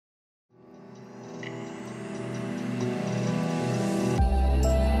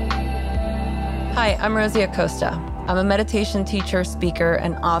Hi, I'm Rosie Acosta. I'm a meditation teacher, speaker,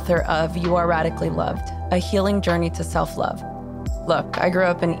 and author of You Are Radically Loved, a healing journey to self-love. Look, I grew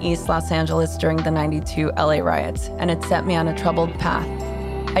up in East Los Angeles during the '92 LA riots, and it set me on a troubled path.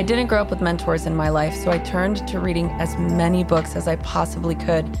 I didn't grow up with mentors in my life, so I turned to reading as many books as I possibly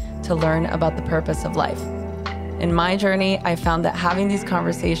could to learn about the purpose of life. In my journey, I found that having these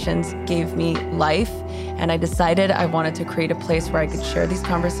conversations gave me life, and I decided I wanted to create a place where I could share these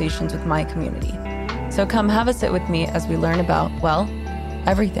conversations with my community. So come have a sit with me as we learn about, well,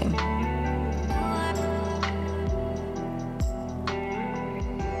 everything.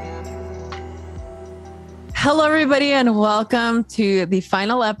 Hello, everybody, and welcome to the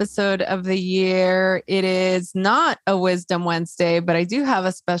final episode of the year. It is not a Wisdom Wednesday, but I do have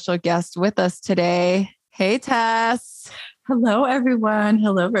a special guest with us today. Hey, Tess. Hello, everyone.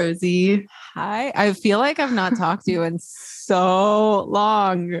 Hello, Rosie. Hi. I feel like I've not talked to you in so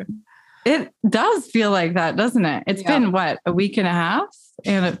long. It does feel like that, doesn't it? It's been, a week and a half?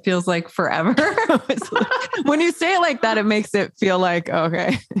 And it feels like forever. When you say it like that, it makes it feel like,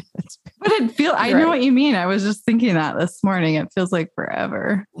 okay. But I know what you mean. I was just thinking that this morning. It feels like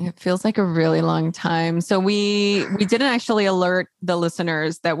forever. It feels like a really long time. So we didn't actually alert the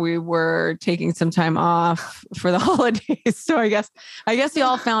listeners that we were taking some time off for the holidays. So I guess you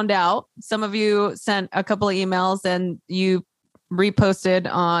all found out. Some of you sent a couple of emails and you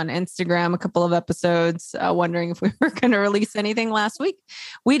reposted on Instagram a couple of episodes, wondering if we were going to release anything last week.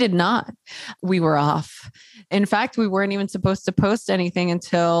 We did not. We were off. In fact, we weren't even supposed to post anything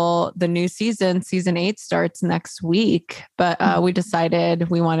until the new season 8 starts next week. But we decided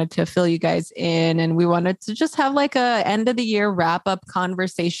we wanted to fill you guys in, and we wanted to just have like a end of the year wrap up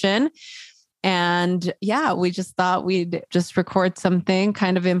conversation. And yeah, we just thought we'd just record something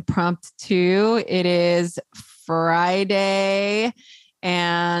kind of impromptu. It is Friday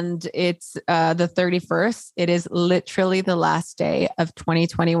and it's the 31st. It is literally the last day of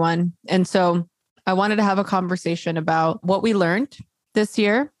 2021. And so I wanted to have a conversation about what we learned this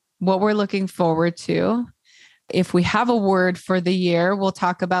year, what we're looking forward to. If we have a word for the year, we'll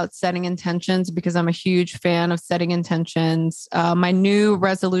talk about setting intentions because I'm a huge fan of setting intentions. My new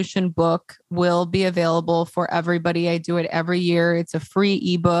resolution book will be available for everybody. I do it every year. It's a free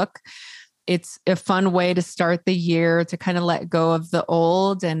ebook. It's a fun way to start the year, to kind of let go of the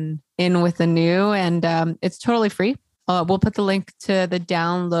old and in with the new. And it's totally free. We'll put the link to the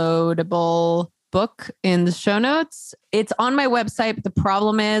downloadable book in the show notes. It's on my website. But the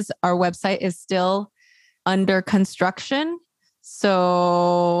problem is our website is still under construction.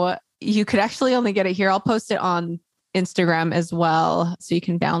 So you could actually only get it here. I'll post it on Instagram as well, so you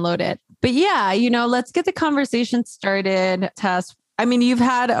can download it. But yeah, let's get the conversation started. Tess, I mean, you've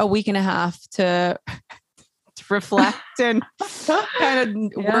had a week and a half to reflect and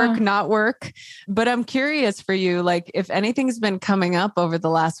kind of work, not work. But I'm curious for you, like if anything's been coming up over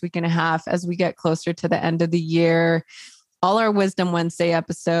the last week and a half as we get closer to the end of the year, all our Wisdom Wednesday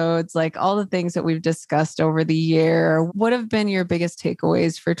episodes, like all the things that we've discussed over the year, what have been your biggest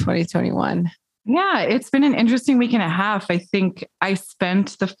takeaways for 2021? Yeah, it's been an interesting week and a half. I think I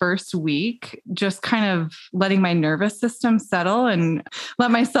spent the first week just kind of letting my nervous system settle and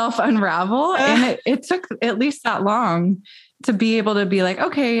let myself unravel. And it took at least that long to be able to be like,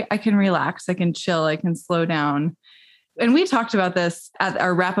 okay, I can relax, I can chill, I can slow down. And we talked about this at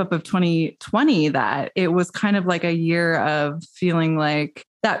our wrap up of 2020, that it was kind of like a year of feeling like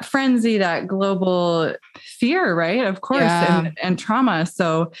that frenzy, that global fear, right? Of course, and trauma.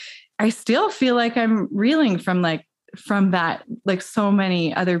 So I still feel like I'm reeling from that, like so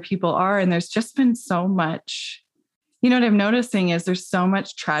many other people are. And there's just been so much, what I'm noticing is there's so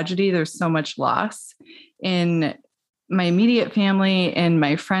much tragedy. There's so much loss in my immediate family and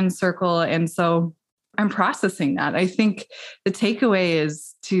my friend circle. And so I'm processing that. I think the takeaway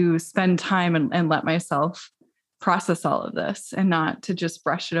is to spend time and let myself process all of this, and not to just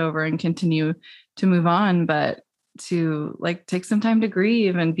brush it over and continue to move on, but to take some time to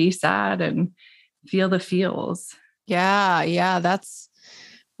grieve and be sad and feel the feels. Yeah. That's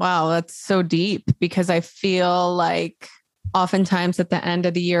so deep, because I feel like oftentimes at the end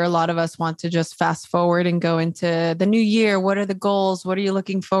of the year, a lot of us want to just fast forward and go into the new year. What are the goals? What are you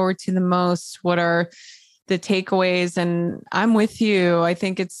looking forward to the most? What are the takeaways? And I'm with you. I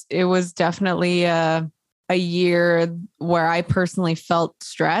think it was definitely a year where I personally felt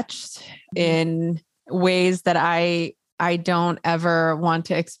stretched in ways that I don't ever want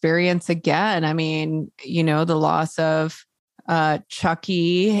to experience again. I mean, the loss of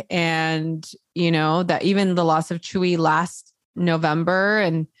Chucky, and that even the loss of Chewie last November,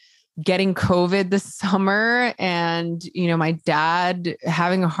 and getting COVID this summer and, my dad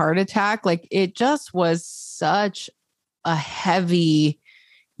having a heart attack. Like it just was such a heavy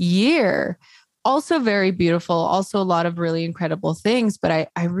year. Also very beautiful, also a lot of really incredible things. But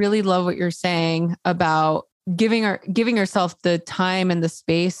I really love what you're saying about giving yourself the time and the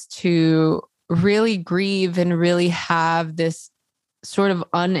space to really grieve and really have this sort of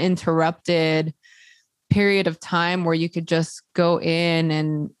uninterrupted period of time where you could just go in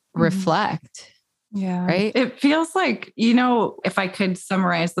and reflect. Yeah. Right. It feels like, if I could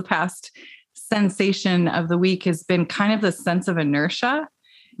summarize the past sensation of the week has been kind of the sense of inertia.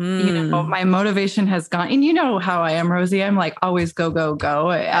 My motivation has gone, and you know how I am, Rosie. I'm like always go, go, go.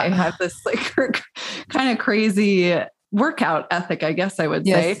 I have this like kind of crazy workout ethic, I guess I would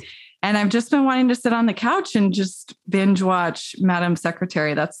say. And I've just been wanting to sit on the couch and just binge watch Madam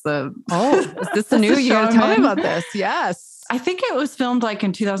Secretary. That's is this the new? You got to tell me about this. Yes. I think it was filmed like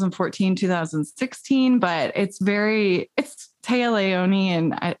in 2014, 2016, but it's Taya Leone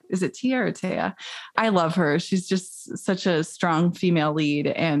and is it Tia or Taya? I love her. She's just such a strong female lead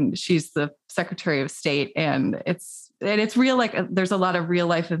and she's the Secretary of State. And it's real. Like there's a lot of real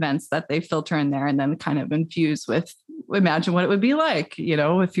life events that they filter in there and then kind of infuse with, imagine what it would be like,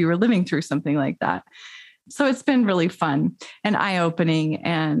 if you were living through something like that. So it's been really fun and eye-opening.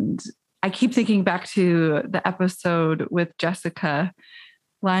 And I keep thinking back to the episode with Jessica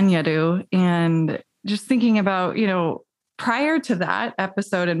Lanyadoo and just thinking about, prior to that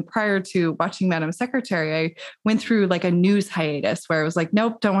episode and prior to watching Madam Secretary, I went through like a news hiatus where I was like,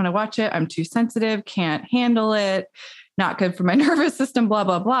 nope, don't want to watch it. I'm too sensitive, can't handle it. Not good for my nervous system, blah,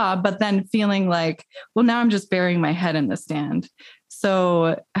 blah, blah. But then feeling like, well, now I'm just burying my head in the sand.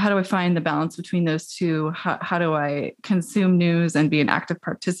 So how do I find the balance between those two? How do I consume news and be an active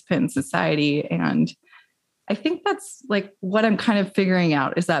participant in society? And I think that's like what I'm kind of figuring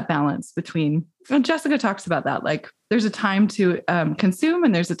out is that balance between, and Jessica talks about that, like there's a time to consume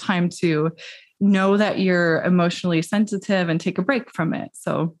and there's a time to know that you're emotionally sensitive and take a break from it.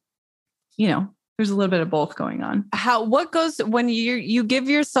 So, there's a little bit of both going on. What goes when you give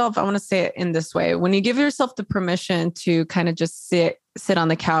yourself, I want to say it in this way, when you give yourself the permission to kind of just sit on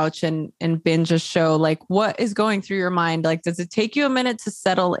the couch and binge a show, like what is going through your mind? Like, does it take you a minute to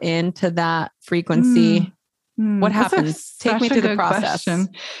settle into that frequency? What happens? Take me through the process. Question.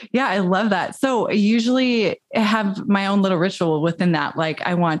 Yeah, I love that. So I usually have my own little ritual within that. Like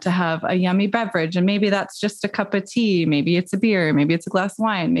I want to have a yummy beverage and maybe that's just a cup of tea. Maybe it's a beer. Maybe it's a glass of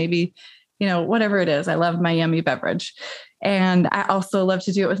wine. Maybe, whatever it is. I love my yummy beverage. And I also love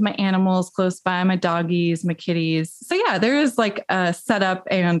to do it with my animals close by, my doggies, my kitties. So yeah, there is like a setup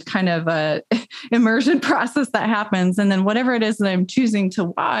and kind of a immersion process that happens. And then whatever it is that I'm choosing to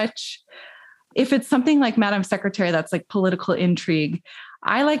watch, if it's something like Madam Secretary, that's like political intrigue,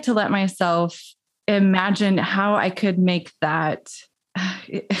 I like to let myself imagine how I could make that.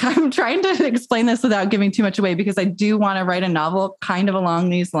 I'm trying to explain this without giving too much away because I do want to write a novel kind of along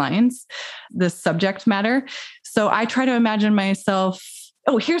these lines, this subject matter. So I try to imagine myself.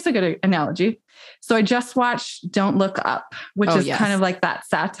 Oh, here's a good analogy. So I just watched Don't Look Up, which is kind of like that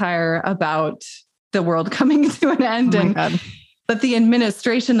satire about the world coming to an end. But the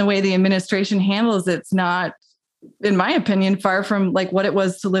administration, the way the administration handles it's not, in my opinion, far from like what it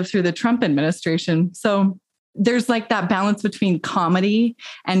was to live through the Trump administration. So there's like that balance between comedy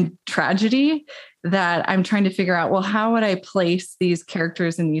and tragedy that I'm trying to figure out, well, how would I place these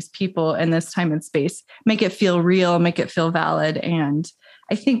characters and these people in this time and space, make it feel real, make it feel valid. And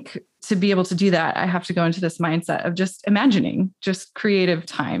I think to be able to do that, I have to go into this mindset of just imagining, just creative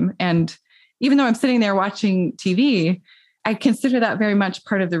time. And even though I'm sitting there watching TV, I consider that very much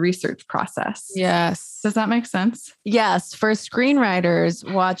part of the research process. Yes. Does that make sense? Yes. For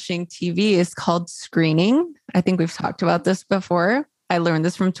screenwriters, watching TV is called screening. I think we've talked about this before. I learned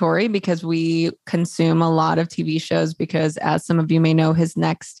this from Tori because we consume a lot of TV shows because, as some of you may know, his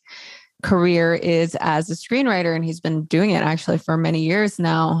next career is as a screenwriter and he's been doing it actually for many years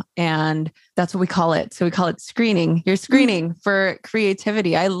now. And that's what we call it. So we call it screening. You're screening for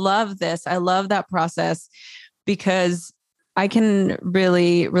creativity. I love this. I love that process because I can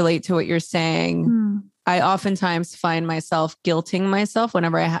really relate to what you're saying. I oftentimes find myself guilting myself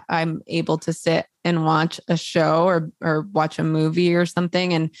whenever I'm able to sit and watch a show or watch a movie or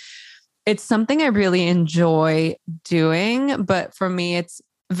something. And it's something I really enjoy doing. But for me, it's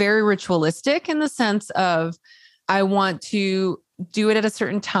very ritualistic in the sense of I want to do it at a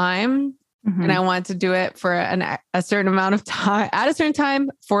certain time. And I want to do it for a certain amount of time, at a certain time,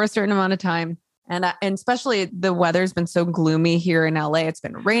 for a certain amount of time. And especially the weather's been so gloomy here in LA. It's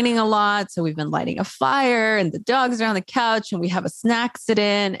been raining a lot. So we've been lighting a fire and the dogs are on the couch and we have a snack sit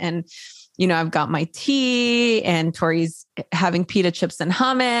in. And, I've got my tea and Tori's having pita chips and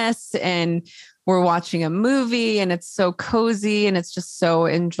hummus and we're watching a movie and it's so cozy and it's just so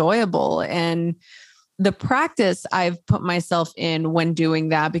enjoyable. And the practice I've put myself in when doing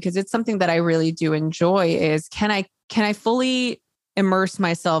that, because it's something that I really do enjoy, is can I fully immerse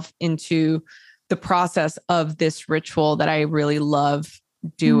myself into the process of this ritual that I really love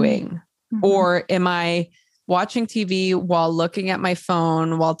doing? Mm-hmm. Or am I watching TV while looking at my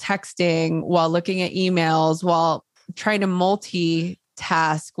phone, while texting, while looking at emails, while trying to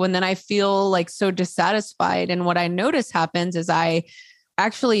multitask, when then I feel like so dissatisfied? And what I notice happens is I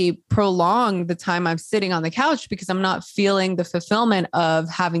actually prolong the time I'm sitting on the couch because I'm not feeling the fulfillment of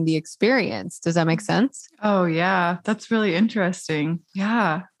having the experience. Does that make sense? Oh, yeah. That's really interesting.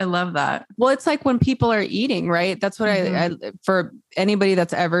 Yeah. I love that. Well, it's like when people are eating, right? That's what I for anybody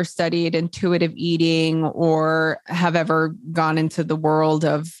that's ever studied intuitive eating or have ever gone into the world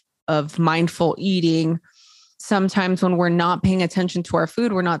of mindful eating, sometimes when we're not paying attention to our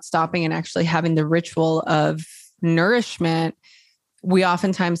food, we're not stopping and actually having the ritual of nourishment. We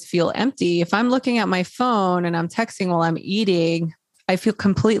oftentimes feel empty. If I'm looking at my phone and I'm texting while I'm eating, I feel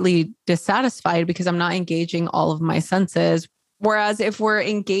completely dissatisfied because I'm not engaging all of my senses. Whereas if we're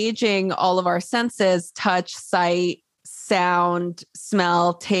engaging all of our senses, touch, sight, sound,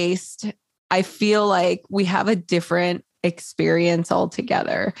 smell, taste, I feel like we have a different experience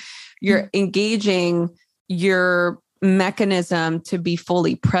altogether. You're engaging your mechanism to be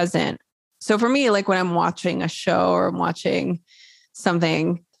fully present. So for me, like when I'm watching a show or I'm watching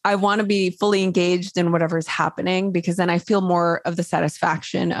something, I want to be fully engaged in whatever's happening because then I feel more of the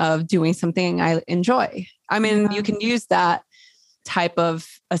satisfaction of doing something I enjoy. I mean, you can use that type of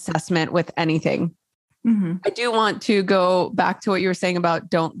assessment with anything. Mm-hmm. I do want to go back to what you were saying about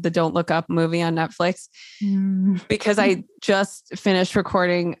Don't Look Up movie on Netflix, because I just finished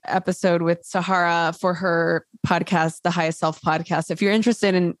recording episode with Sahara for her podcast, the Highest Self podcast. If you're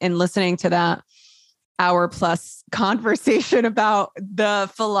interested in listening to that hour-plus conversation about the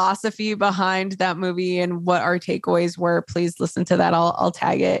philosophy behind that movie and what our takeaways were, please listen to that. I'll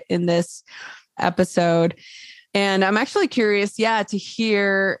tag it in this episode. And I'm actually curious, to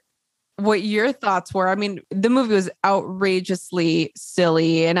hear what your thoughts were. I mean, the movie was outrageously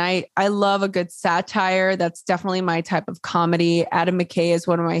silly, and I love a good satire. That's definitely my type of comedy. Adam McKay is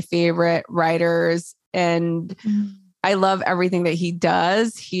one of my favorite writers, and I love everything that he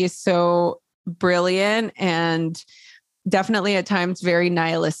does. He is so brilliant and definitely at times very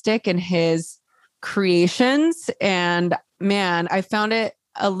nihilistic in his creations. And man, I found it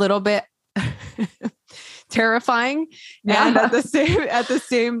a little bit terrifying and at the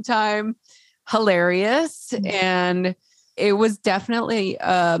same time hilarious. And it was definitely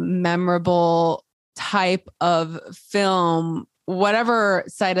a memorable type of film, whatever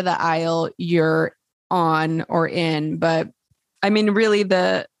side of the aisle you're on or in. But I mean, really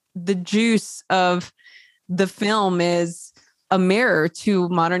the juice of the film is a mirror to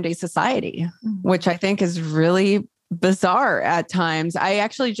modern day society, which I think is really bizarre at times. I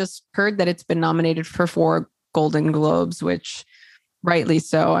actually just heard that it's been nominated for 4 Golden Globes, which rightly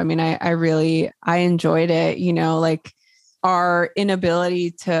so. I mean, I enjoyed it, like our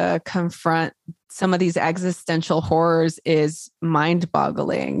inability to confront some of these existential horrors is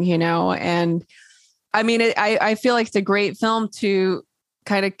mind-boggling, and I mean, I feel like it's a great film to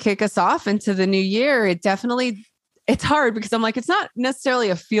kind of kick us off into the new year. It's hard because I'm like, it's not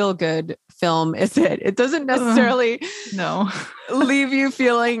necessarily a feel good film, is it? It doesn't necessarily leave you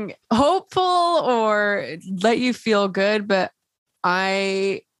feeling hopeful or let you feel good. But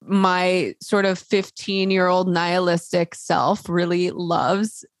my sort of 15-year-old nihilistic self really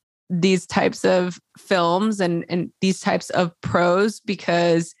loves these types of films and these types of prose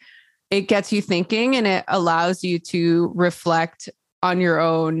because it gets you thinking and it allows you to reflect on your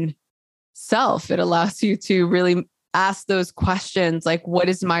own self. It allows you to really ask those questions like, what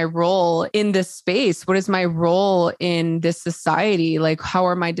is my role in this space? What is my role in this society? Like, how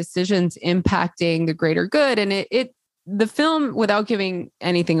are my decisions impacting the greater good? And the film, without giving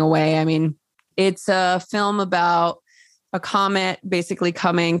anything away, I mean, it's a film about a comet basically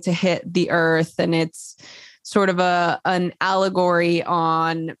coming to hit the Earth. And it's sort of an allegory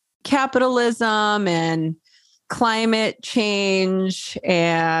on capitalism and climate change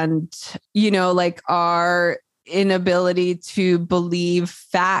and, like our inability to believe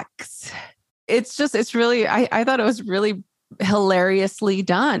facts. It's really, I thought it was really hilariously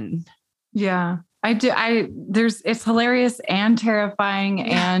done. Yeah. I do. It's hilarious and terrifying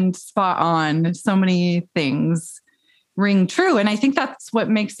and spot on. So many things ring true. And I think that's what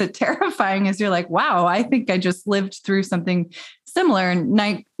makes it terrifying is you're like, wow, I think I just lived through something similar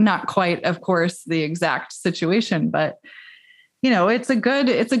and not quite, of course, the exact situation, but it's a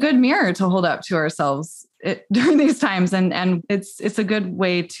good mirror to hold up to ourselves during these times. And it's a good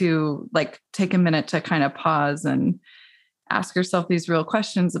way to like take a minute to kind of pause and ask yourself these real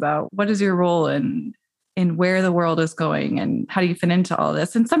questions about what is your role in where the world is going and how do you fit into all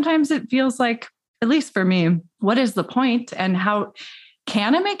this? And sometimes it feels like, at least for me, what is the point and how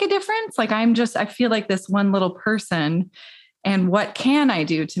can I make a difference? Like I feel like this one little person and what can I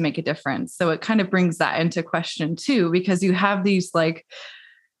do to make a difference? So it kind of brings that into question too, because you have these like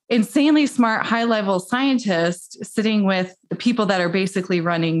insanely smart, high level scientists sitting with the people that are basically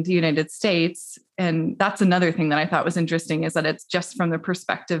running the United States. And that's another thing that I thought was interesting is that it's just from the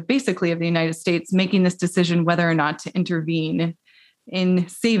perspective basically of the United States making this decision whether or not to intervene in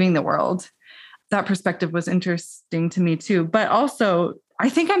saving the world. That perspective was interesting to me too. But also, I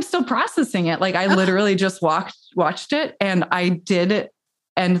think I'm still processing it. Like I literally just watched it and I did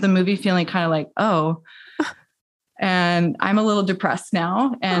end the movie feeling kind of like, oh, and I'm a little depressed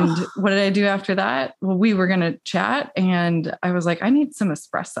now. And what did I do after that? Well, we were going to chat and I was like, I need some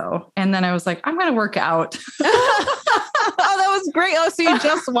espresso. And then I was like, I'm going to work out. Oh, that was great. Oh, so you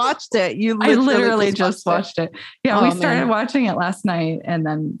just watched it. I literally just watched it. Yeah. Oh, we started watching it last night and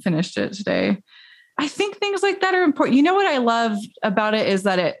then finished it today. I think things like that are important. You know what I love about it is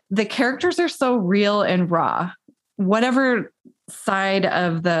that the characters are so real and raw. Whatever side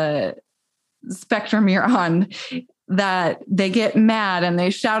of the spectrum you're on, that they get mad and they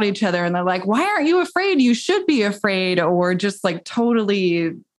shout at each other and they're like, why aren't you afraid? You should be afraid. Or just like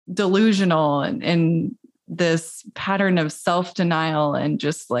totally delusional and this pattern of self-denial and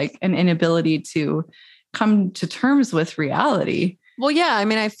just like an inability to come to terms with reality. Well, yeah. I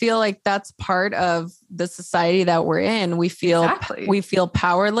mean, I feel like that's part of the society that we're in. We feel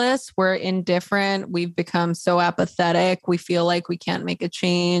powerless. We're indifferent. We've become so apathetic. We feel like we can't make a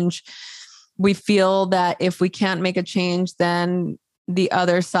change. We feel that if we can't make a change, then the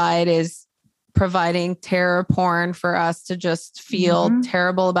other side is providing terror porn for us to just feel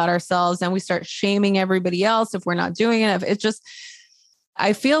terrible about ourselves. And we start shaming everybody else if we're not doing it. It's just,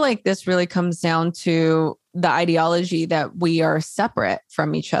 I feel like this really comes down to the ideology that we are separate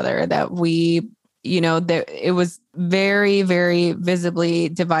from each other, that we, that it was very, very visibly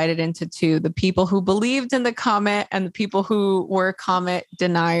divided into two, the people who believed in the comet and the people who were comet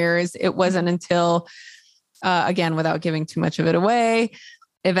deniers. It wasn't until, again, without giving too much of it away,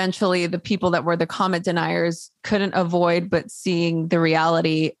 eventually the people that were the comet deniers couldn't avoid but seeing the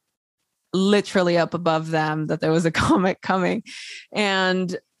reality literally up above them, that there was a comet coming.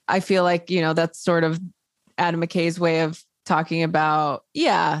 And I feel like, that's sort of Adam McKay's way of talking about,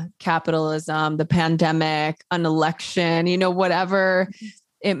 capitalism, the pandemic, an election, whatever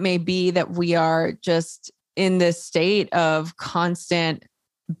it may be, that we are just in this state of constant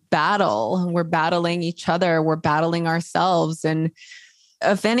battle. We're battling each other. We're battling ourselves. And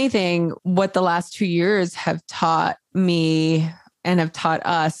if anything, what the last 2 years have taught me and have taught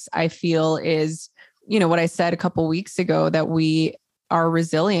us, I feel, is, what I said a couple of weeks ago, that we are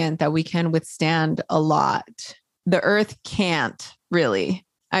resilient, that we can withstand a lot. The earth can't really.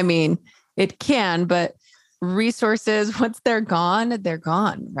 I mean, it can, but resources, once they're gone,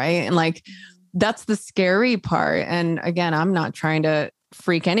 right? And like, that's the scary part. And again, I'm not trying to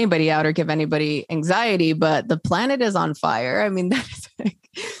freak anybody out or give anybody anxiety, but the planet is on fire. I mean, that is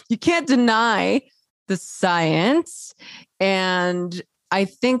you can't deny the science. And I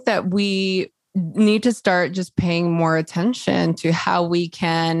think that we need to start just paying more attention to how we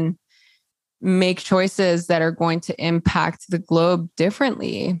can make choices that are going to impact the globe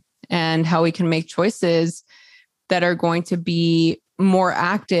differently, and how we can make choices that are going to be more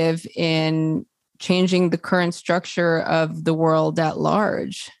active in changing the current structure of the world at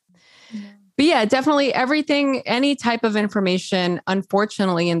large. Yeah. But yeah, definitely any type of information,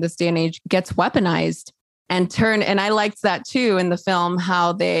 unfortunately, in this day and age gets weaponized and I liked that too in the film,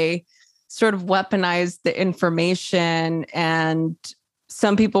 how they sort of weaponized the information. And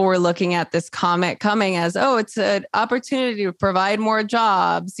some people were looking at this comet coming as, oh, it's an opportunity to provide more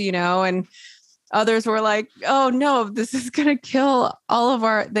jobs, and others were like, oh no, this is going to kill all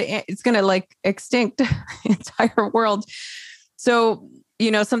of it's going to like extinct the entire world. So,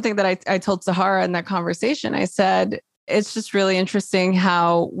 something that I told Sahara in that conversation, I said, it's just really interesting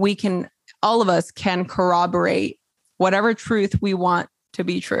how all of us can corroborate whatever truth we want to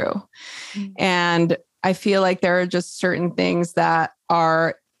be true. Mm-hmm. And I feel like there are just certain things that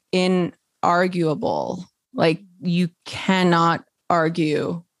are in arguable. Like you cannot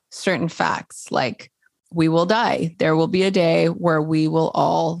argue certain facts. Like we will die. There will be a day where we will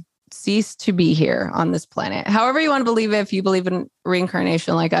all cease to be here on this planet. However you want to believe it, if you believe in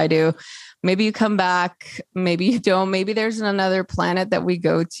reincarnation like I do, maybe you come back, maybe you don't, maybe there's another planet that we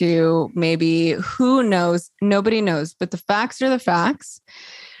go to, maybe who knows? Nobody knows, but the facts are the facts.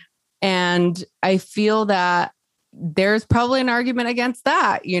 And I feel that there's probably an argument against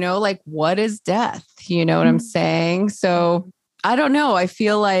that, like what is death? You know what I'm saying? So I don't know. I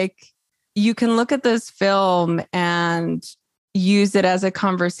feel like you can look at this film and use it as a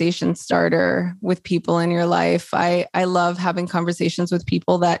conversation starter with people in your life. I love having conversations with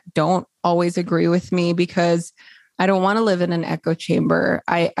people that don't always agree with me because I don't want to live in an echo chamber.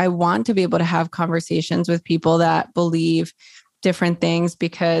 I want to be able to have conversations with people that believe different things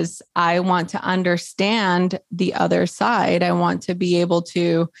because I want to understand the other side. I want to be able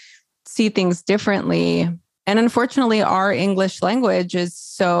to see things differently. And unfortunately, our English language is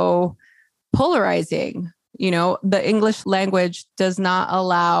so polarizing. The English language does not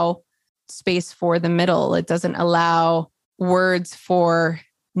allow space for the middle. It doesn't allow words for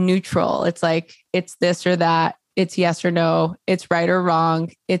neutral. It's like, it's this or that. It's yes or no. It's right or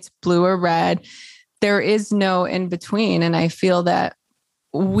wrong. It's blue or red. There is no in between. And I feel that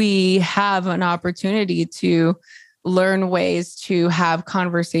we have an opportunity to learn ways to have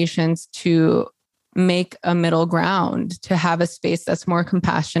conversations, to make a middle ground, to have a space that's more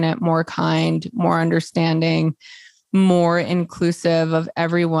compassionate, more kind, more understanding, more inclusive of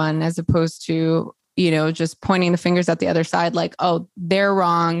everyone, as opposed to, just pointing the fingers at the other side like, oh, they're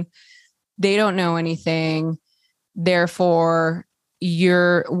wrong. They don't know anything. Therefore,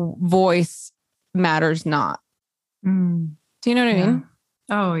 your voice matters not. Do you know what I mean?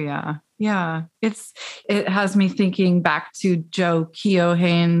 Oh, yeah. Yeah. It has me thinking back to Joe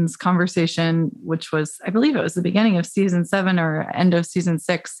Keohane's conversation, which was, I believe it was the beginning of season 7 or end of season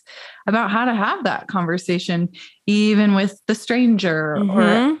 6, about how to have that conversation, even with the stranger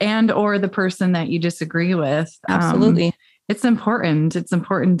or the person that you disagree with. Absolutely. It's important. It's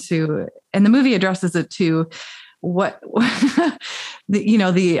important to, and the movie addresses it too. What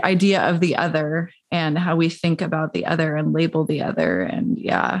the idea of the other and how we think about the other and label the other. And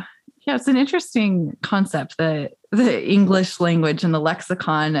yeah, it's an interesting concept, the English language and the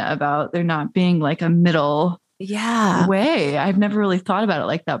lexicon, about there not being like a middle way. I've never really thought about it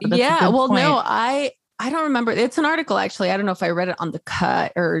like that. But that's a good point. No, I don't remember. It's an article, actually. I don't know if I read it on The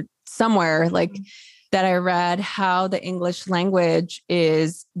Cut or somewhere that I read, how the English language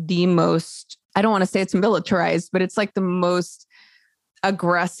is the most, I don't want to say it's militarized, but it's like the most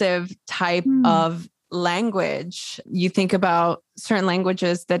aggressive type of language. You think about certain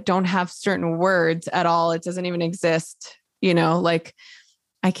languages that don't have certain words at all. It doesn't even exist. Like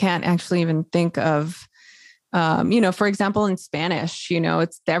I can't actually even think of, for example, in Spanish,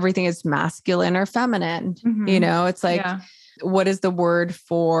 it's everything is masculine or feminine. It's like, what is the word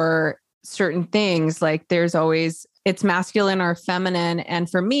for certain things? Like there's always, it's masculine or feminine. And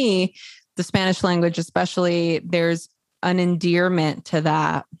for me, the Spanish language, especially, there's an endearment to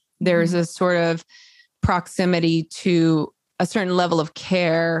that. There's a sort of proximity to a certain level of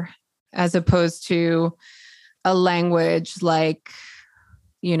care, as opposed to a language like,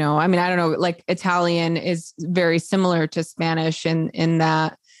 I don't know, like Italian is very similar to Spanish in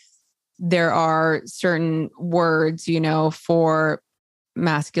that there are certain words, for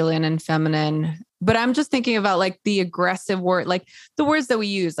masculine and feminine. But I'm just thinking about like the aggressive word, like the words that we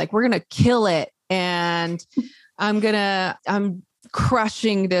use, like we're going to kill it. And I'm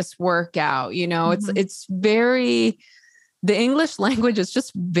crushing this workout. It's very, the English language is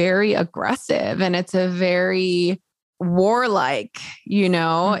just very aggressive, and it's a very warlike,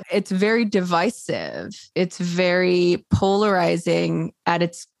 it's very divisive. It's very polarizing at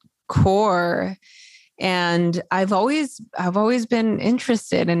its core. And I've always been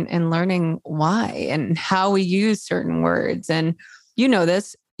interested in learning why and how we use certain words. And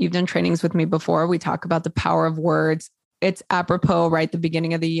this, you've done trainings with me before. We talk about the power of words. It's apropos right at the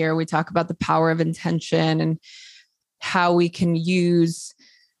beginning of the year. We talk about the power of intention and how we can use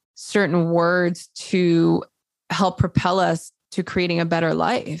certain words to help propel us to creating a better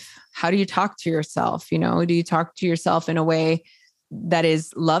life. How do you talk to yourself? Do you talk to yourself in a way that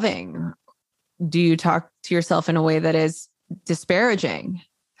is loving? Do you talk to yourself in a way that is disparaging?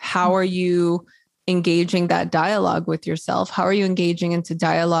 How are you engaging that dialogue with yourself? How are you engaging into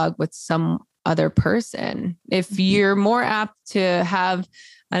dialogue with some other person? If you're more apt to have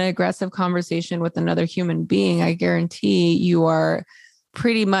an aggressive conversation with another human being, I guarantee you are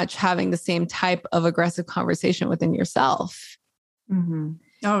pretty much having the same type of aggressive conversation within yourself.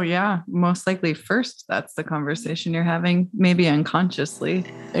 Oh, yeah. Most likely first, that's the conversation you're having, maybe unconsciously.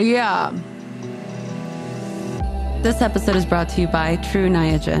 Yeah. This episode is brought to you by True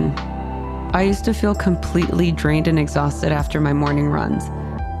Niagen. I used to feel completely drained and exhausted after my morning runs,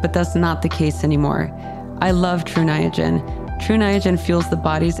 but that's not the case anymore. I love True Niagen. True Niagen fuels the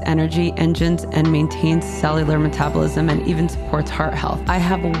body's energy engines and maintains cellular metabolism and even supports heart health. I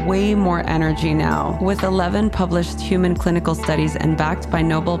have way more energy now. With 11 published human clinical studies and backed by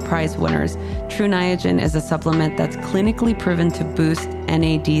Nobel Prize winners, True Niagen is a supplement that's clinically proven to boost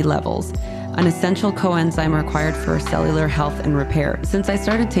NAD levels, an essential coenzyme required for cellular health and repair. Since I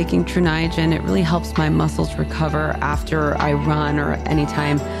started taking True Niagen, it really helps my muscles recover after I run or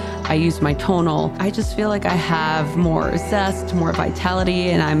anytime I use my tonal. I just feel like I have more zest, more vitality,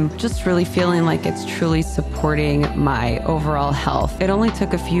 and I'm just really feeling like it's truly supporting my overall health. It only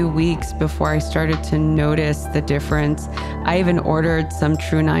took a few weeks before I started to notice the difference. I even ordered some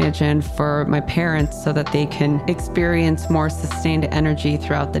True Niagen for my parents so that they can experience more sustained energy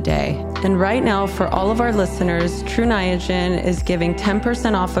throughout the day. And right now, for all of our listeners, True Niagen is giving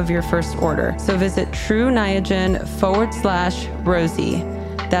 10% off of your first order. So visit TrueNiagen.com/Rosie.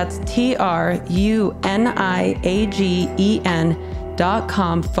 That's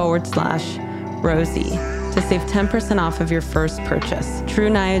TrueNiagen.com/Rosie to save 10% off of your first purchase.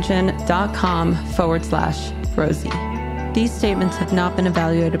 TrueNiagen.com/Rosie. These statements have not been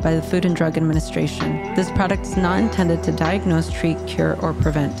evaluated by the Food and Drug Administration. This product is not intended to diagnose, treat, cure, or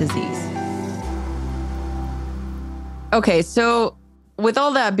prevent disease. Okay, so with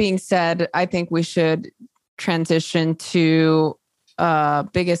all that being said, I think we should transition to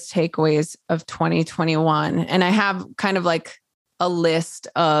biggest takeaways of 2021. And I have kind of like a list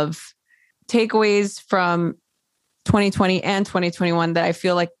of takeaways from 2020 and 2021 that I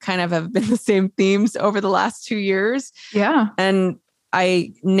feel like kind of have been the same themes over the last 2 years. Yeah. And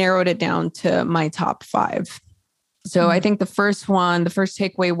I narrowed it down to my top 5. So I think the first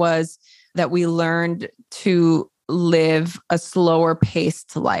takeaway was that we learned to live a slower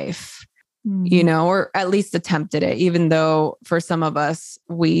paced life. You know, or at least attempted it, even though for some of us,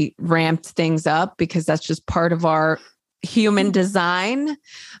 we ramped things up because that's just part of our human design.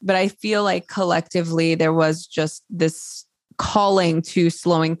 But I feel like collectively, there was just this calling to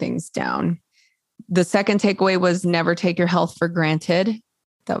slowing things down. The second takeaway was never take your health for granted.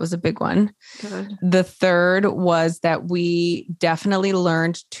 That was a big one. Good. The third was that we definitely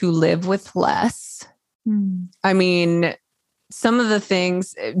learned to live with less. I mean, some of the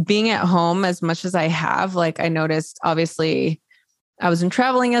things, being at home as much as I have, like I noticed, obviously, I wasn't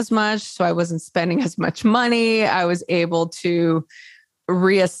traveling as much, so I wasn't spending as much money. I was able to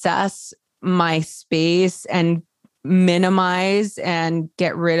reassess my space and minimize and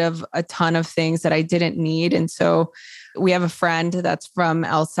get rid of a ton of things that I didn't need. And so we have a friend that's from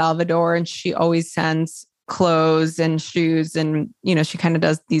El Salvador, and she always sends clothes and shoes. And, you know, she kind of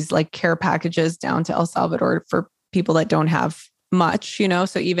does these like care packages down to El Salvador for people that don't have much, you know,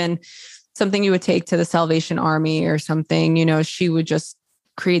 so even something you would take to the Salvation Army or something, you know, she would just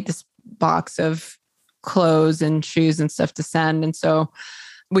create this box of clothes and shoes and stuff to send. And so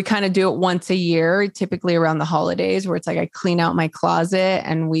we kind of do it once a year, typically around the holidays, where it's like I clean out my closet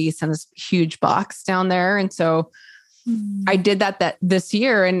and we send this huge box down there. And so I did that this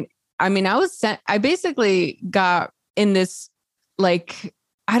year. And I mean, I basically got in this, like,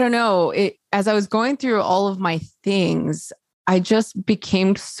 I don't know, as I was going through all of my things, I just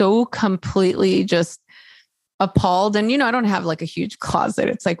became so completely just appalled. And, you know, I don't have like a huge closet.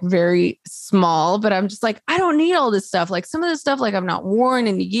 It's like very small, but I'm just like, I don't need all this stuff. Like some of this stuff, like I've not worn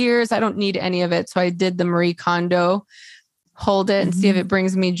in years. I don't need any of it. So I did the Marie Kondo, hold it and see if it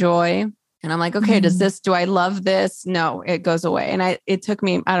brings me joy. And I'm like, okay, do I love this? No, it goes away. And it took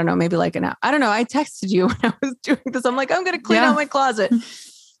me, I don't know, maybe like an hour. I don't know. I texted you when I was doing this. I'm like, I'm going to clean out my closet.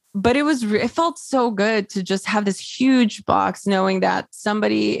 But it felt so good to just have this huge box, knowing that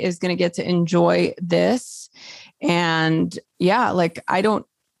somebody is going to get to enjoy this. And yeah, like I don't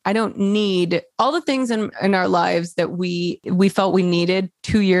need all the things in our lives that we felt we needed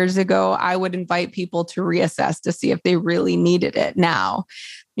 2 years ago. I would invite people to reassess to see if they really needed it now.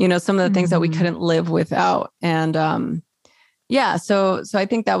 You know, some of the things that we couldn't live without. And yeah, so I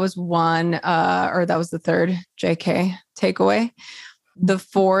think that was one, or that was the third JK takeaway. The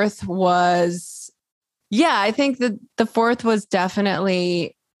fourth was, I think that the fourth was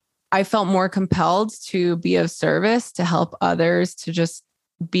definitely, I felt more compelled to be of service, to help others, to just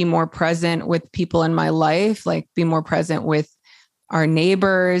be more present with people in my life, like be more present with our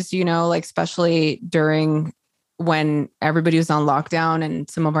neighbors, you know, like especially during when everybody was on lockdown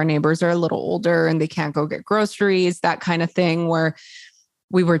and some of our neighbors are a little older and they can't go get groceries, that kind of thing, where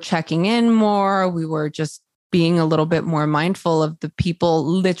we were checking in more. We were just being a little bit more mindful of the people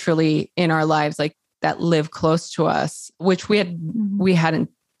literally in our lives, like that live close to us, which we hadn't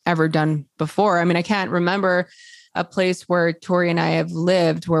ever done before. I mean, I can't remember a place where Tori and I have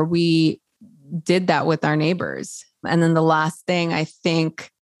lived where we did that with our neighbors. And then the last thing I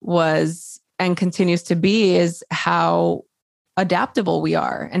think was, and continues to be, is how adaptable we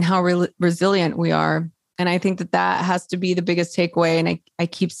are and how resilient we are. And I think that has to be the biggest takeaway. And I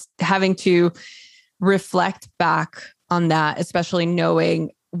keep having to reflect back on that, especially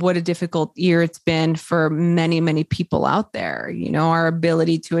knowing what a difficult year it's been for many, many people out there. Our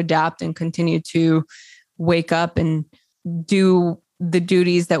ability to adapt and continue to wake up and do the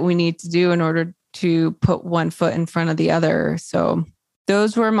duties that we need to do in order to put one foot in front of the other. So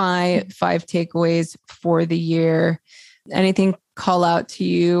those were my 5 takeaways for the year. Anything call out to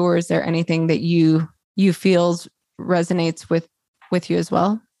you, or is there anything that you feels resonates with you as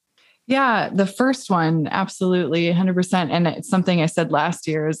well? Yeah, the first one, absolutely 100%. And it's something I said last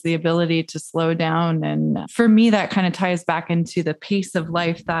year, is the ability to slow down. And for me, that kind of ties back into the pace of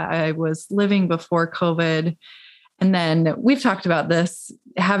life that I was living before COVID. And then we've talked about this,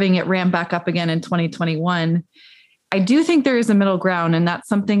 having it ramp back up again in 2021. I do think there is a middle ground. And that's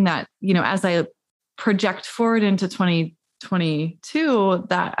something that, as I project forward into 2022,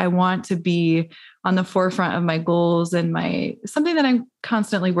 that I want to be on the forefront of my goals, and something that I'm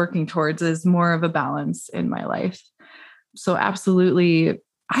constantly working towards is more of a balance in my life. So absolutely,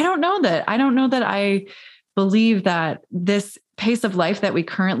 I don't know that I believe that this pace of life that we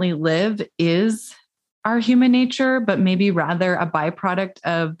currently live is our human nature, but maybe rather a byproduct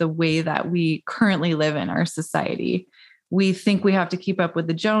of the way that we currently live in our society. We think we have to keep up with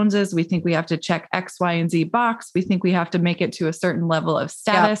the Joneses. We think we have to check X, Y, and Z box. We think we have to make it to a certain level of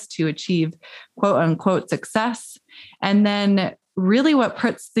status to achieve quote unquote success. And then really what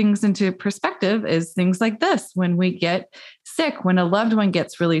puts things into perspective is things like this. When we get sick, when a loved one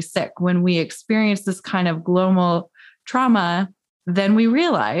gets really sick, when we experience this kind of global trauma, then we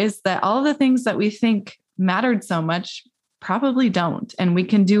realize that all the things that we think mattered so much probably don't. And we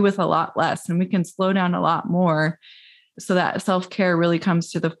can do with a lot less, and we can slow down a lot more. So that self-care really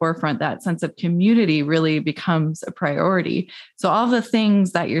comes to the forefront. That sense of community really becomes a priority. So all the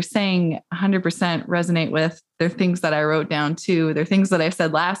things that you're saying 100% resonate with. They're things that I wrote down too. They're things that I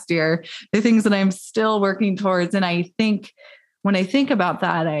said last year. They're things that I'm still working towards. And I think when I think about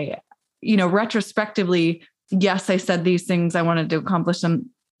that, retrospectively, yes, I said these things, I wanted to accomplish them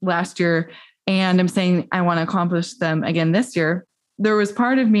last year. And I'm saying I want to accomplish them again this year. There was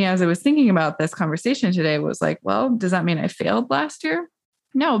part of me, as I was thinking about this conversation today, was like, well, does that mean I failed last year?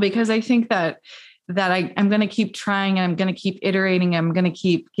 No, because I think that I'm going to keep trying, and I'm going to keep iterating. I'm going to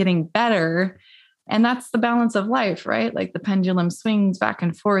keep getting better. And that's the balance of life, right? Like the pendulum swings back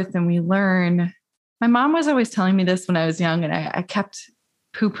and forth and we learn. My mom was always telling me this when I was young, and I kept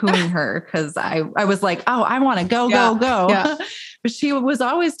poo-pooing her because I was like, oh, I want to go. Yeah. But she was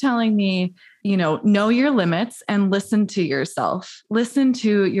always telling me, know your limits and listen to yourself. Listen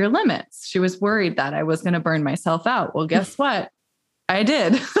to your limits. She was worried that I was going to burn myself out. Well, guess what? I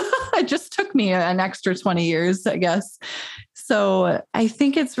did. It just took me an extra 20 years, I guess. So I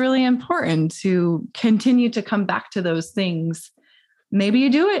think it's really important to continue to come back to those things. Maybe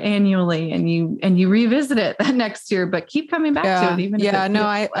you do it annually and you revisit it that next year, but keep coming back to it. Even if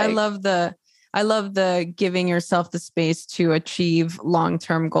I love the giving yourself the space to achieve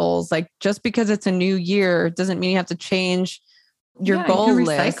long-term goals. Like just because it's a new year doesn't mean you have to change your goal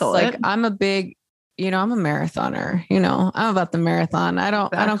list. Like I'm a big, I'm a marathoner, I'm about the marathon. I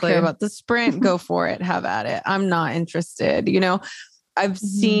don't care about the sprint. Go for it. Have at it. I'm not interested. I've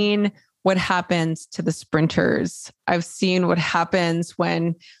seen what happens to the sprinters. I've seen what happens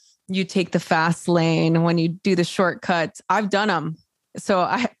when you take the fast lane, when you do the shortcuts. I've done them. So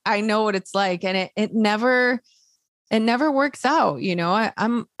I know what it's like, and it never works out.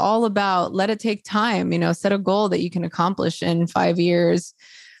 I'm all about let it take time, set a goal that you can accomplish in 5 years.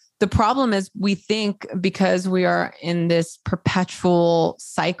 The problem is we think because we are in this perpetual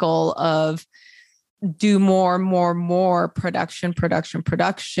cycle of do more, production,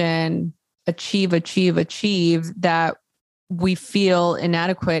 achieve, that we feel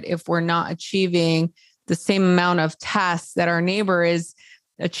inadequate if we're not achieving the same amount of tasks that our neighbor is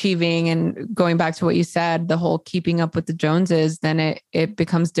achieving. And going back to what you said, the whole keeping up with the Joneses, then it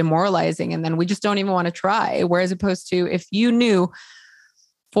becomes demoralizing. And then we just don't even want to try. Whereas opposed to if you knew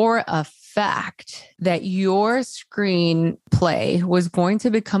for a fact that your screenplay was going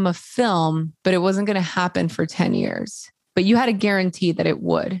to become a film, but it wasn't going to happen for 10 years. but you had a guarantee that it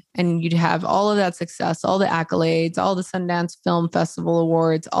would. And you'd have all of that success, all the accolades, all the Sundance Film Festival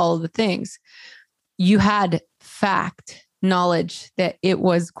awards, all of the things. You had fact knowledge that it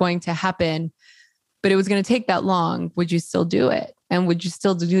was going to happen, but it was going to take that long. Would you still do it? And would you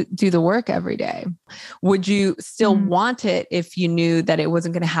still do the work every day? Would you still want it if you knew that it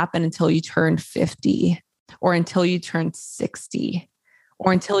wasn't going to happen until you turned 50 or until you turned 60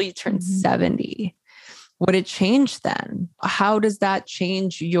 or until you turned 70? Would it change then? How does that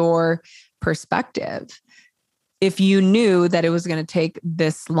change your perspective if you knew that it was going to take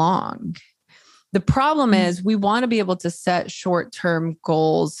this long? The problem is we want to be able to set short-term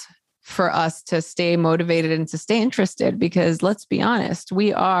goals for us to stay motivated and to stay interested, because let's be honest,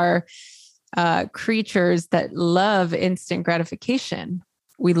 we are creatures that love instant gratification.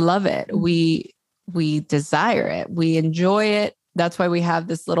 We love it. We desire it. We enjoy it. That's why we have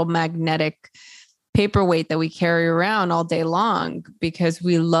this little magnetic paperweight that we carry around all day long, because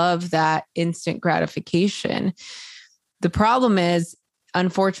we love that instant gratification. The problem is,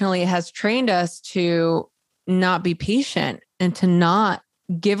 unfortunately, it has trained us to not be patient and to not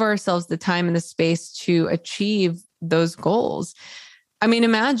give ourselves the time and the space to achieve those goals. I mean,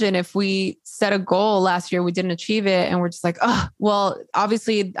 imagine if we set a goal last year, we didn't achieve it, and we're just like, oh, well,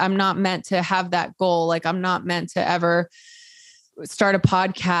 obviously I'm not meant to have that goal. Like, I'm not meant to ever start a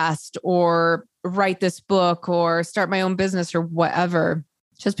podcast or write this book or start my own business or whatever,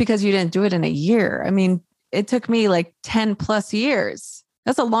 just because you didn't do it in a year. I mean, it took me like 10 plus years.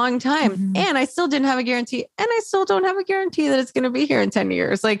 That's a long time. And I still didn't have a guarantee. And I still don't have a guarantee that it's going to be here in 10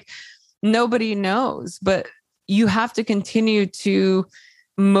 years. Like, nobody knows, but you have to continue to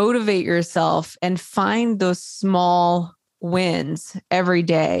motivate yourself and find those small wins every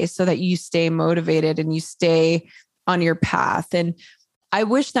day so that you stay motivated and you stay on your path. And I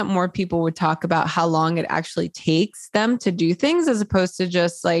wish that more people would talk about how long it actually takes them to do things, as opposed to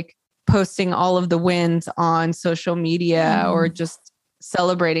just like posting all of the wins on social media or just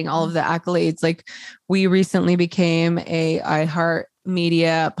celebrating all of the accolades. Like, we recently became a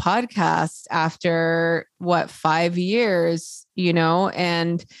iHeartMedia podcast after 5 years,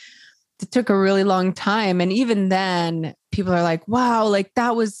 and it took a really long time. And even then people are like, wow, like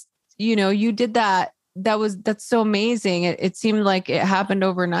that was, you did that. That's so amazing. It seemed like it happened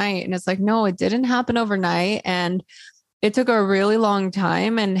overnight. And it's like, no, it didn't happen overnight. And it took a really long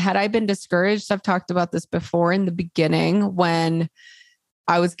time. And had I been discouraged, I've talked about this before in the beginning, when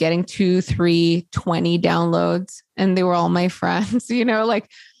I was getting 2, 3, 20 downloads and they were all my friends,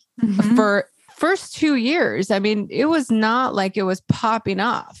 for first 2 years. I mean, it was not like it was popping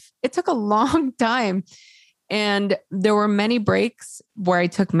off. It took a long time. And there were many breaks where I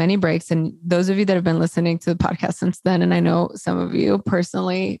took many breaks. And those of you that have been listening to the podcast since then, and I know some of you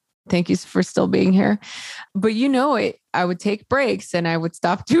personally, thank you for still being here. But I would take breaks and I would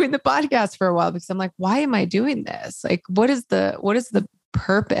stop doing the podcast for a while, because I'm like, why am I doing this? Like, what is the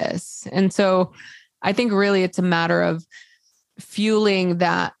purpose? And so I think really it's a matter of fueling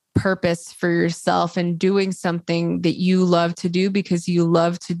that purpose for yourself and doing something that you love to do because you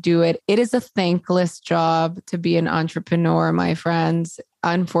love to do it. It is a thankless job to be an entrepreneur, my friends.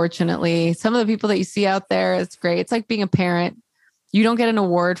 Unfortunately, some of the people that you see out there, it's great. It's like being a parent. You don't get an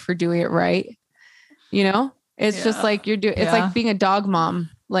award for doing it right. It's just like it's like being a dog mom.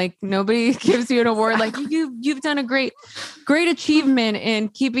 Like, nobody gives you an award. Like, you've done a great achievement in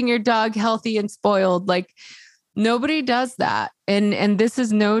keeping your dog healthy and spoiled. Like, nobody does that. And this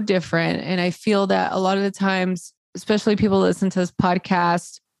is no different. And I feel that a lot of the times, especially people listen to this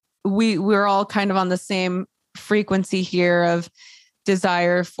podcast, we're all kind of on the same frequency here of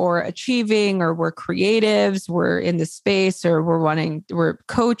desire for achieving, or we're creatives, we're in the space, or we're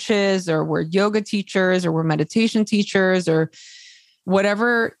coaches, or we're yoga teachers, or we're meditation teachers, or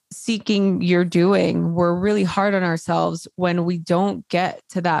whatever seeking you're doing. We're really hard on ourselves when we don't get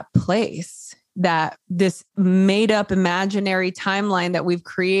to that place. That this made up imaginary timeline that we've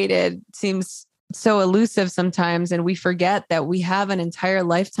created seems so elusive sometimes. And we forget that we have an entire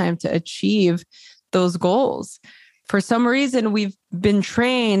lifetime to achieve those goals. For some reason, we've been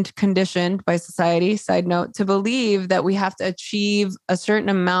conditioned by society, side note, to believe that we have to achieve a certain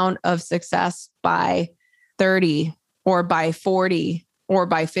amount of success by 30 or by 40 or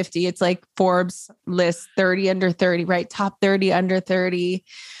by 50. It's like Forbes lists 30 under 30, right? Top 30 under 30.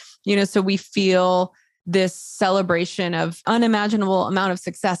 So we feel this celebration of unimaginable amount of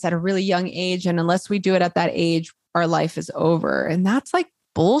success at a really young age. And unless we do it at that age, our life is over. And that's like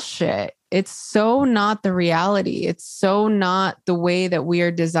bullshit. It's so not the reality. It's so not the way that we are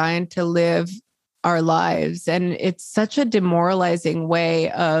designed to live our lives. And it's such a demoralizing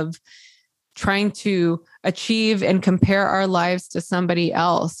way of trying to achieve and compare our lives to somebody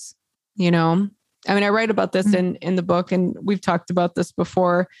else, you know? I mean, I write about this in the book, and we've talked about this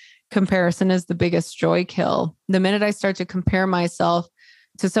before. Comparison is the biggest joy kill. The minute I start to compare myself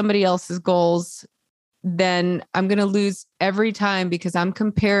to somebody else's goals, then I'm going to lose every time, because I'm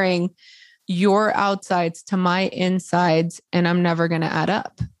comparing your outsides to my insides, and I'm never going to add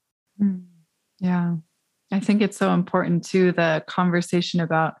up. Yeah. I think it's so important too, the conversation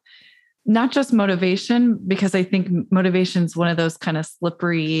about not just motivation, because I think motivation is one of those kind of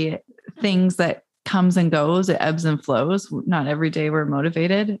slippery things that comes and goes. It ebbs and flows. Not every day we're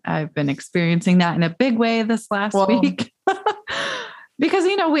motivated. I've been experiencing that in a big way this last week. Because,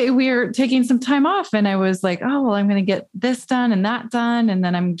 we're taking some time off, and I was like, oh, well, I'm going to get this done and that done. And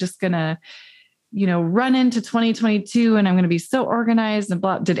then I'm just going to, run into 2022, and I'm going to be so organized and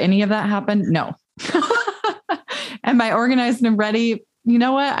blah. Did any of that happen? No. Am I organized and ready? You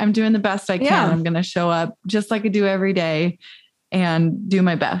know what? I'm doing the best I can. Yeah. I'm going to show up just like I do every day and do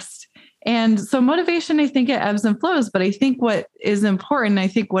my best. And so motivation, I think it ebbs and flows, but I think what is important, I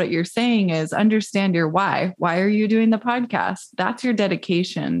think what you're saying is understand your why. Why are you doing the podcast? That's your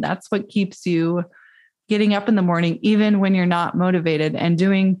dedication. That's what keeps you getting up in the morning, even when you're not motivated, and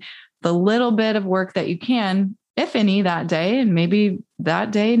doing the little bit of work that you can, if any, that day. And maybe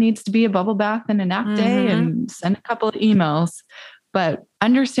that day needs to be a bubble bath and a nap day, and send a couple of emails. But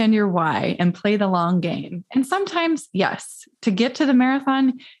understand your why and play the long game. And sometimes, yes, to get to the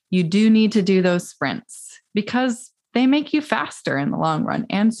marathon, you do need to do those sprints, because they make you faster in the long run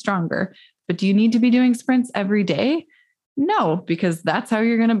and stronger. But do you need to be doing sprints every day? No, because that's how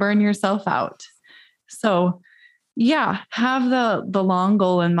you're going to burn yourself out. So yeah, have the long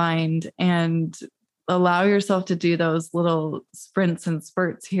goal in mind, and allow yourself to do those little sprints and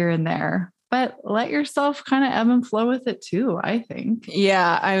spurts here and there. But let yourself kind of ebb and flow with it too, I think.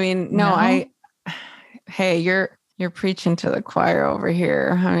 Yeah. I mean, hey, you're preaching to the choir over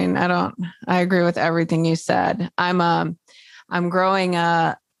here. I mean, I agree with everything you said. I'm growing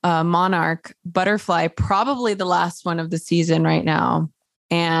a monarch butterfly, probably the last one of the season right now.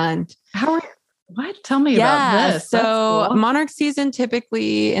 And what? Tell me about this. So cool. Monarch season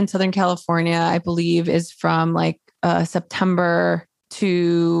typically in Southern California, I believe, is from like September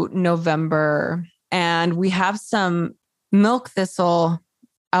to November. And we have some milk thistle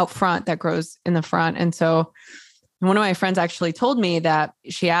out front that grows in the front. And so one of my friends actually told me that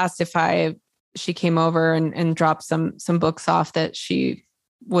she asked if she came over and dropped some books off that she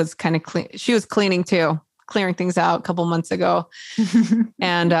was kind of she was clearing things out a couple months ago.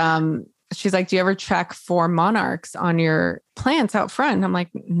 And she's like, do you ever check for monarchs on your plants out front? And I'm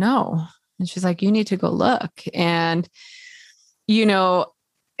like, no. And she's like, you need to go look. And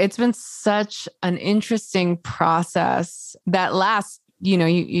it's been such an interesting process that lasts,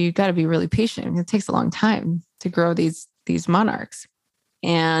 you got to be really patient. It takes a long time to grow these monarchs.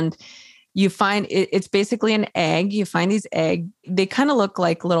 And you find it's basically an egg. You find these eggs, they kind of look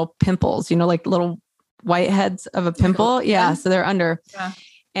like little pimples, like little white heads of a pimple. Yeah. So they're under. Yeah.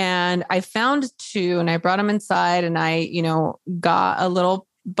 And I found 2, and I brought them inside, and I, got a little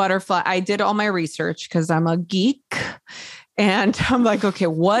butterfly. I did all my research because I'm a geek. And I'm like, okay,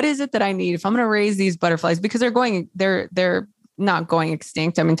 what is it that I need if I'm going to raise these butterflies? Because they're not going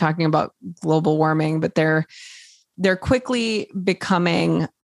extinct. I mean, talking about global warming, but they're quickly becoming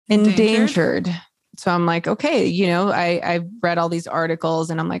endangered. So I'm like, okay, I read all these articles,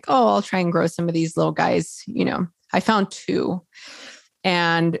 and I'm like, oh, I'll try and grow some of these little guys. I found 2,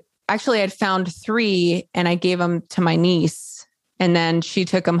 and actually I'd found 3, and I gave them to my niece, and then she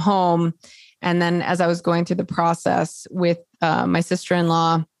took them home. And then as I was going through the process with my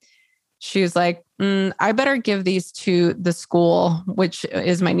sister-in-law, she was like, I better give these to the school, which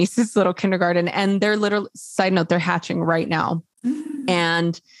is my niece's little kindergarten. And they're literally, side note, they're hatching right now.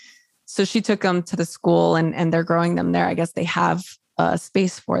 And so she took them to the school, and they're growing them there. I guess they have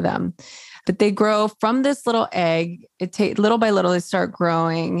space for them. But they grow from this little egg. Little by little, they start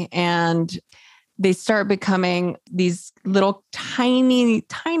growing, and they start becoming these little tiny,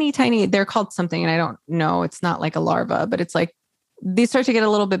 they're called something, and I don't know. It's not like a larva, but it's like, they start to get a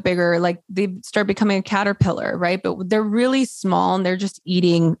little bit bigger. Like they start becoming a caterpillar, right? But they're really small, and they're just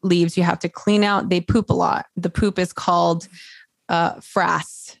eating leaves. You have to clean out. They poop a lot. The poop is called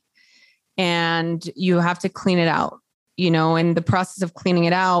frass, and you have to clean it out, in the process of cleaning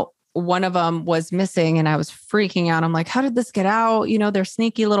it out. One of them was missing, and I was freaking out. I'm like, how did this get out? They're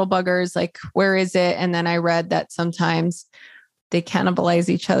sneaky little buggers. Like, where is it? And then I read that sometimes they cannibalize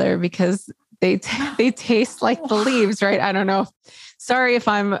each other because they taste like the leaves, right? I don't know. Sorry if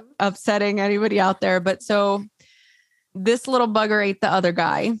I'm upsetting anybody out there, but so this little bugger ate the other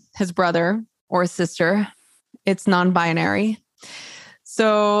guy, his brother or sister. It's non-binary.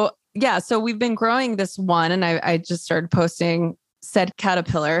 So yeah, so we've been growing this one, and I just started posting said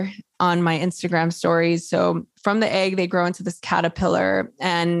caterpillar on my Instagram stories. So from the egg, they grow into this caterpillar,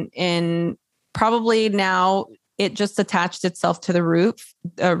 and in probably now it just attached itself to the roof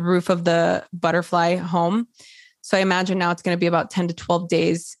of the butterfly home. So I imagine now it's going to be about 10 to 12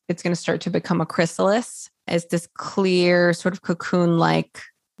 days. It's going to start to become a chrysalis. It's this clear sort of cocoon-like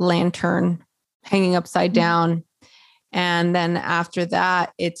lantern hanging upside down. And then after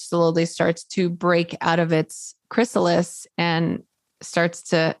that, it slowly starts to break out of its chrysalis and starts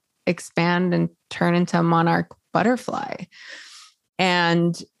to expand and turn into a monarch butterfly.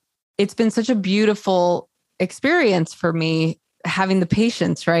 And it's been such a beautiful experience for me, having the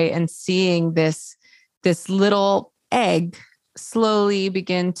patience, right? And seeing this little egg slowly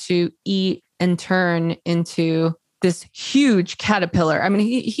begin to eat and turn into this huge caterpillar. I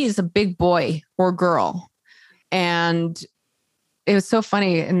mean, he's a big boy or girl. And it was so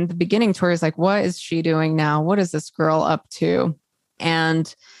funny in the beginning. Tori's like, what is she doing now? What is this girl up to?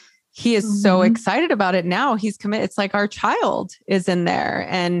 And he is so excited about it now. He's committed. It's like our child is in there,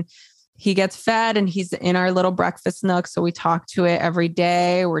 and he gets fed, and he's in our little breakfast nook. So we talk to it every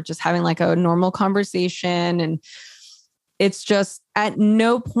day. We're just having like a normal conversation. And it's just at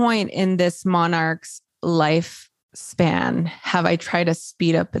no point in this monarch's lifespan have I tried to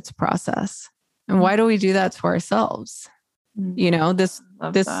speed up its process. And why do we do that to ourselves? You know, this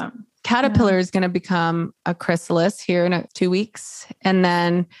caterpillar is going to become a chrysalis here in 2 weeks, and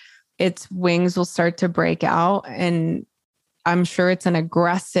then its wings will start to break out. And I'm sure it's an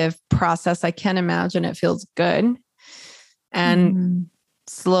aggressive process. I can't imagine it feels good. And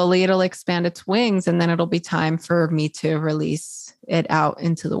slowly it'll expand its wings, and then it'll be time for me to release it out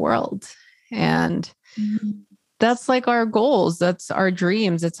into the world. And that's like our goals. That's our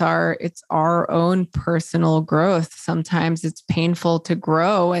dreams. It's our own personal growth. Sometimes it's painful to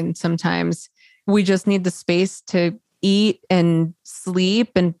grow, and sometimes we just need the space to eat and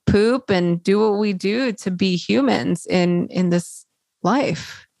sleep and poop and do what we do to be humans in this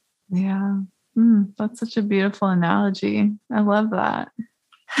life. Yeah. That's such a beautiful analogy. I love that.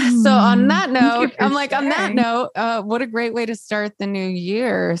 So on that note, what a great way to start the new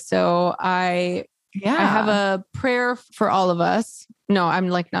year. So I have a prayer for all of us. No, I'm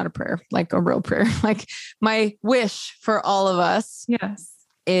like not a prayer, like a real prayer. Like my wish for all of us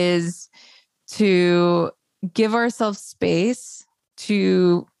is to give ourselves space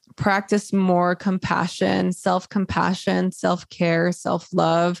to practice more compassion, self-compassion, self-care,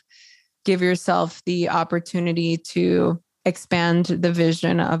 self-love. Give yourself the opportunity to expand the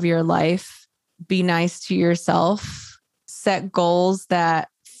vision of your life. Be nice to yourself. Set goals that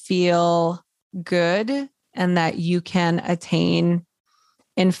feel good and that you can attain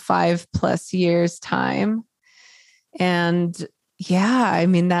in 5+ years time. And yeah, I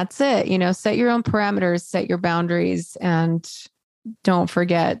mean, that's it. You know, set your own parameters, set your boundaries, and don't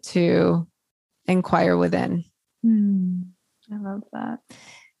forget to inquire within. I love that.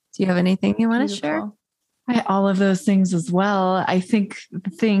 Do you have anything you want to share? All of those things as well. I think the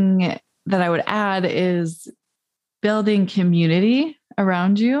thing that I would add is building community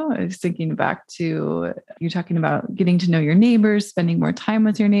around you. I was thinking back to you talking about getting to know your neighbors, spending more time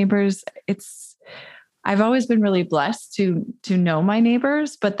with your neighbors. I've always been really blessed to know my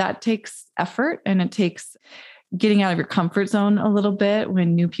neighbors, but that takes effort, and it takes getting out of your comfort zone a little bit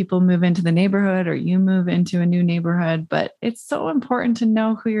when new people move into the neighborhood or you move into a new neighborhood. But it's so important to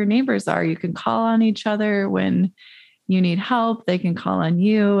know who your neighbors are. You can call on each other when you need help. They can call on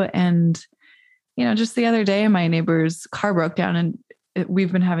you. And, you know, just the other day, my neighbor's car broke down, and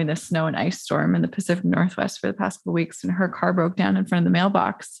we've been having this snow and ice storm in the Pacific Northwest for the past couple of weeks, and her car broke down in front of the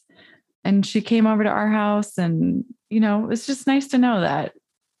mailbox. And she came over to our house, and, you know, it's just nice to know that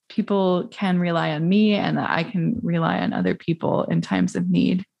people can rely on me and that I can rely on other people in times of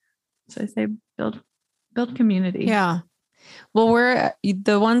need. So I say build community. Yeah. Well, we're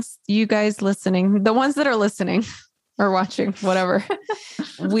the ones, you guys listening, the ones that are listening or watching, whatever,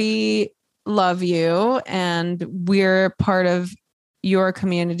 we love you, and we're part of your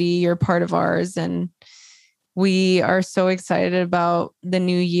community. You're part of ours. And we are so excited about the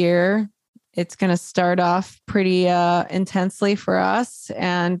new year. It's going to start off pretty intensely for us,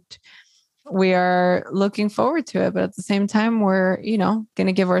 and we are looking forward to it. But at the same time, we're, you know, going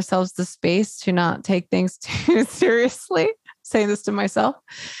to give ourselves the space to not take things too seriously. Saying this to myself.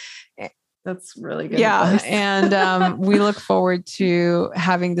 That's really good. Yeah. advice. And we look forward to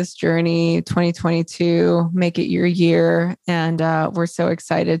having this journey 2022, make it your year. And we're so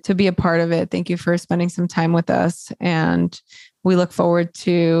excited to be a part of it. Thank you for spending some time with us. And we look forward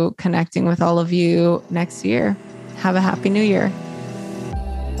to connecting with all of you next year. Have a happy new year.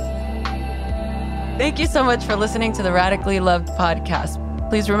 Thank you so much for listening to the Radically Loved podcast.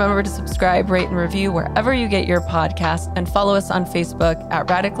 Please remember to subscribe, rate, and review wherever you get your podcast, and follow us on Facebook at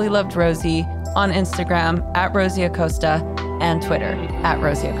Radically Loved Rosie, on Instagram at Rosie Acosta, and Twitter at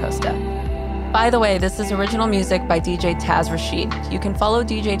Rosie Acosta. By the way, this is original music by DJ Taz Rashid. You can follow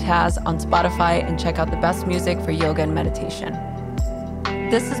DJ Taz on Spotify and check out the best music for yoga and meditation.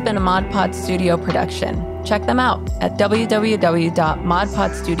 This has been a Mod Pod Studio production. Check them out at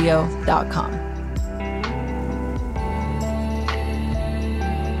www.modpodstudio.com.